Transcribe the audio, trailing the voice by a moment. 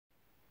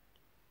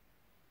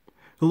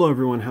Hello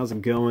everyone, how's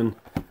it going?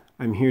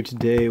 I'm here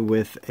today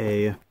with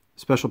a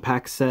special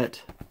pack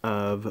set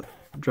of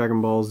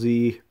Dragon Ball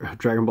Z, or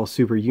Dragon Ball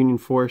Super Union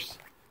Force.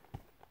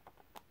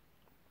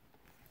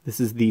 This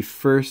is the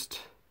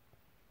first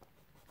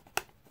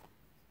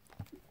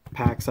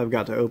packs I've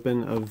got to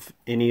open of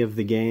any of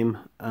the game.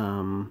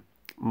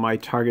 My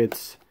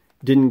targets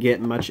didn't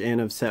get much in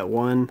of set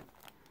 1,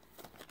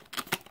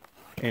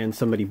 and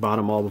somebody bought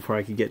them all before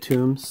I could get to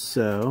them,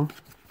 so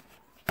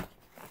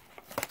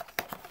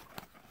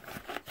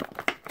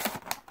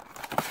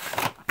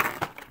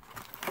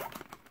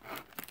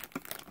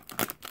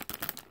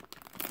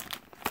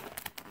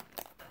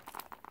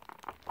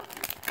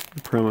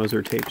the promos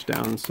are taped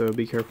down, so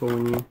be careful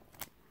when you...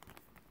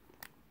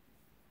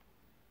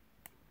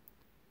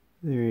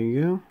 There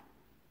you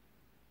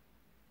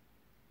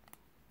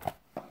go.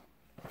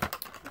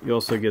 You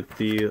also get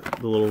the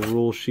little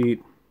rule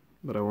sheet,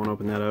 but I won't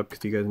open that up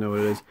because you guys know what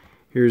it is.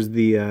 Here's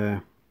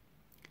the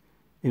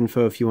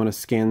info if you want to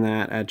scan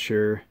that at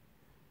your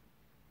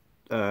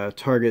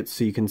targets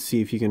so you can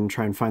see if you can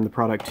try and find the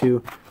product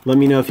too. Let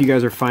me know if you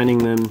guys are finding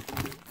them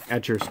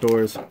at your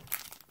stores.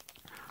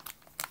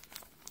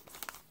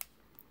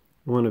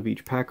 One of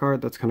each pack art,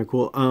 that's kind of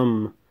cool.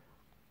 I'm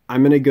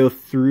going to go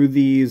through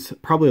these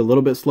probably a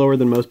little bit slower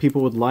than most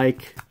people would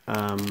like.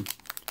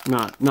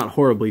 Not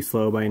horribly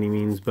slow by any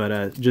means,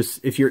 but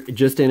just if you're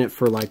just in it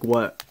for like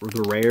what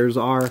the rares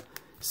are,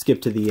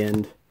 skip to the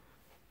end.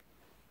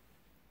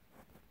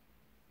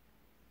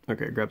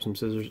 Okay, grab some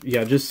scissors.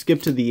 Yeah, just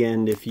skip to the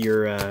end if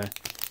you're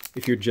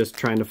just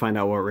trying to find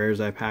out what rares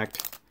I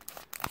packed.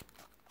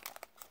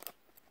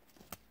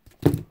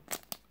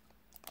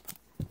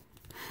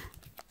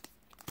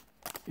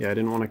 Yeah, I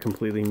didn't want to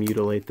completely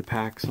mutilate the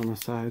packs on the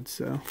side,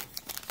 so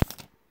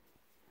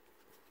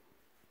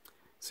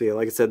yeah,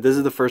 like I said, this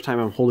is the first time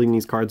I'm holding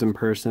these cards in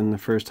person, the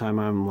first time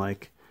I'm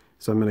like,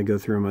 so I'm going to go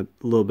through them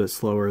a little bit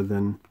slower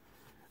than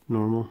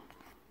normal.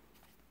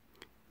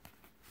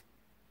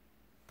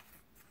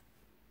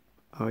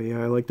 Oh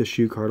yeah, I like the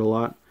Shoe card a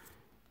lot.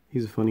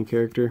 He's a funny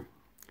character.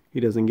 He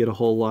doesn't get a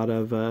whole lot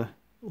of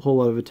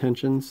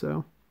attention,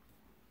 so.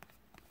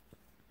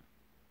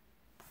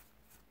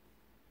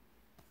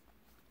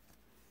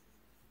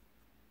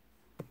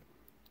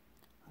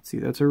 Let's see,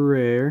 that's a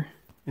rare,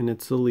 and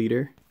it's a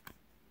leader.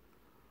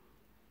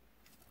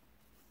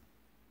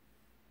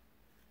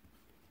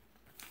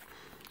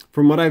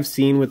 From what I've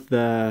seen with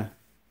the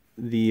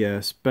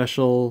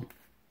special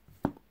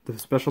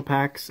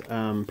packs,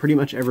 pretty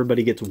much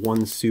everybody gets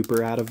one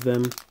super out of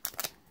them.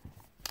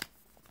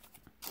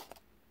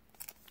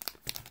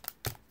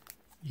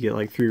 You get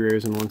like 3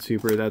 rares and 1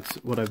 super. That's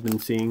what I've been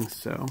seeing.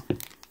 So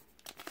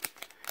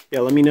yeah,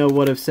 let me know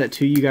what of set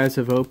 2 you guys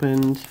have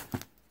opened.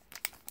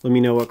 Let me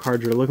know what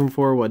cards you're looking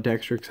for, what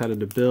decks you're excited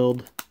to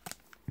build.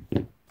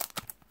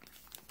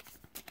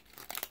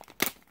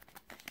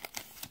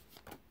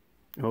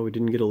 Oh, we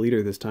didn't get a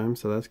leader this time,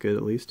 so that's good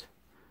at least.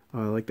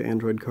 Oh, I like the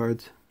Android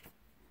cards.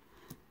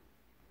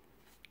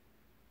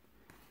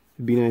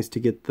 It'd be nice to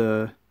get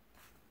the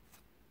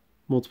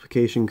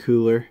multiplication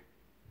cooler,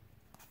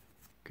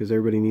 because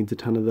everybody needs a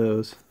ton of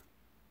those.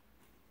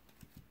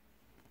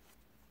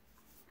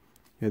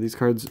 Yeah, these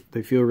cards,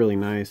 they feel really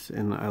nice,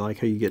 and I like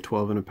how you get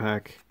 12 in a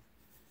pack.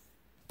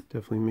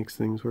 Definitely makes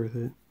things worth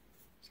it.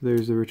 So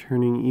there's the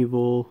Returning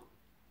Evil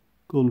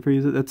Golden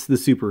Frieza. That's the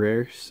super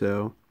rare,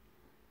 so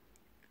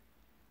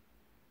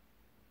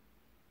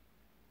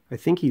I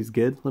think he's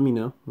good. Let me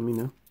know. Let me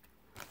know.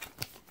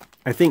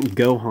 I think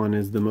Gohan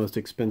is the most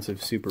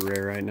expensive super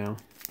rare right now.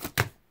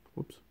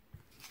 Whoops.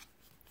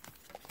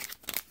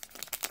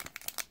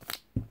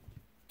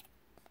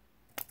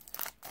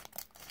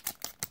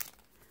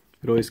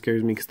 It always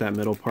scares me because that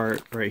middle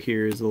part right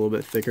here is a little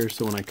bit thicker,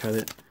 so when I cut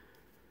it.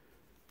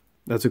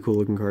 That's a cool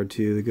looking card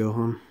too, the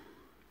Gohan.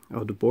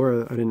 Oh,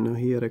 Deborah, I didn't know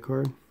he had a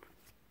card.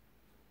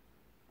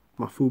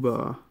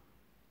 Mafuba.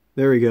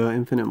 There we go,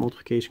 infinite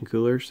multiplication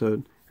cooler,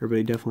 so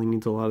everybody definitely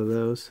needs a lot of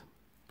those.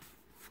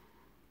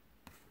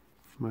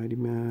 Mighty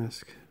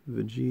Mask,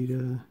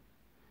 Vegeta,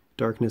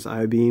 Darkness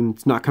Eye Beam.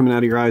 It's not coming out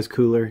of your eyes,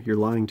 cooler. You're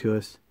lying to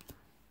us.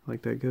 I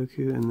like that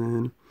Goku. And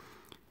then,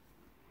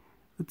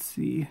 let's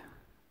see.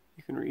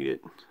 You can read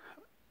it.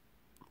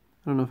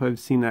 I don't know if I've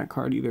seen that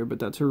card either, but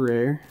that's a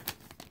rare.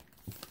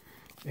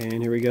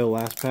 And here we go,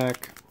 last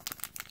pack.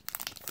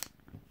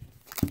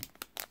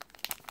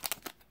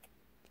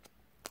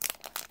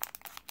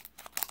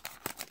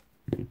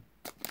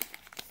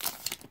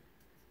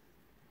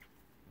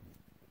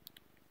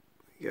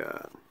 We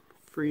got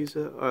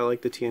Frieza. Oh, I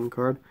like the TN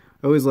card.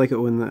 I always like it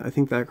when I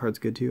think that card's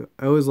good too.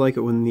 I always like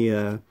it when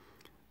the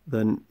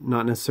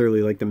not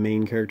necessarily like the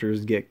main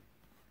characters get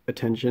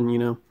attention, you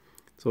know?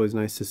 It's always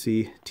nice to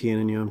see TN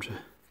and Yamcha.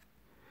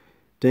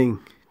 Dang.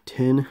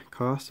 10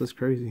 cost? That's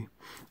crazy.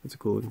 That's a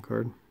cool looking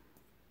card.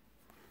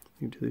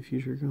 Into the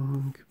Future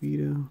Gohan,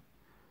 Kibito,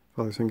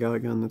 Father Son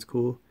Gallic Gun, that's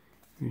cool.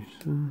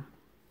 Another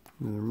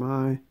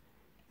Mai,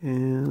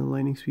 and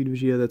Lightning Speed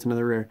Vegeta, that's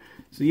another rare.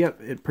 So yep,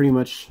 it pretty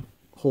much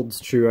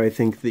holds true. I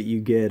think that you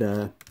get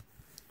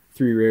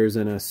 3 rares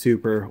and a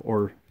super,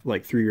 or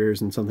like 3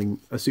 rares and something,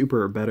 a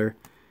super or better,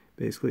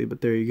 basically.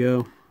 But there you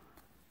go.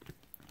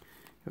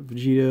 Got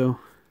Vegito,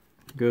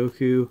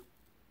 Goku,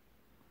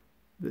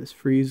 this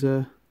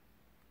Frieza.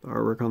 The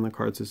artwork on the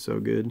cards is so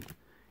good.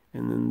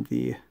 And then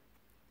the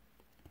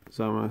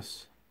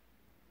Zamasu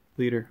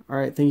leader.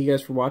 Alright, thank you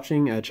guys for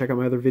watching. Check out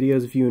my other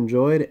videos if you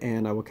enjoyed,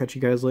 and I will catch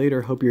you guys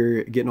later. Hope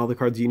you're getting all the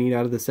cards you need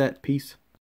out of the set. Peace.